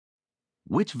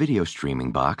Which video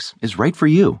streaming box is right for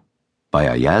you? By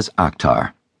Iyaz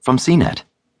Akhar from CNET.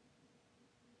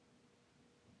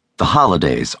 The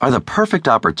holidays are the perfect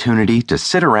opportunity to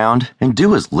sit around and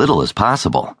do as little as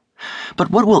possible. But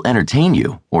what will entertain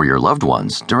you or your loved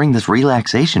ones during this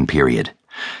relaxation period?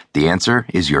 The answer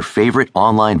is your favorite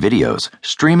online videos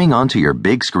streaming onto your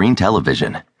big screen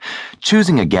television.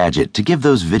 Choosing a gadget to give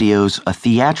those videos a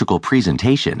theatrical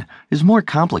presentation is more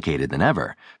complicated than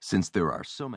ever, since there are so many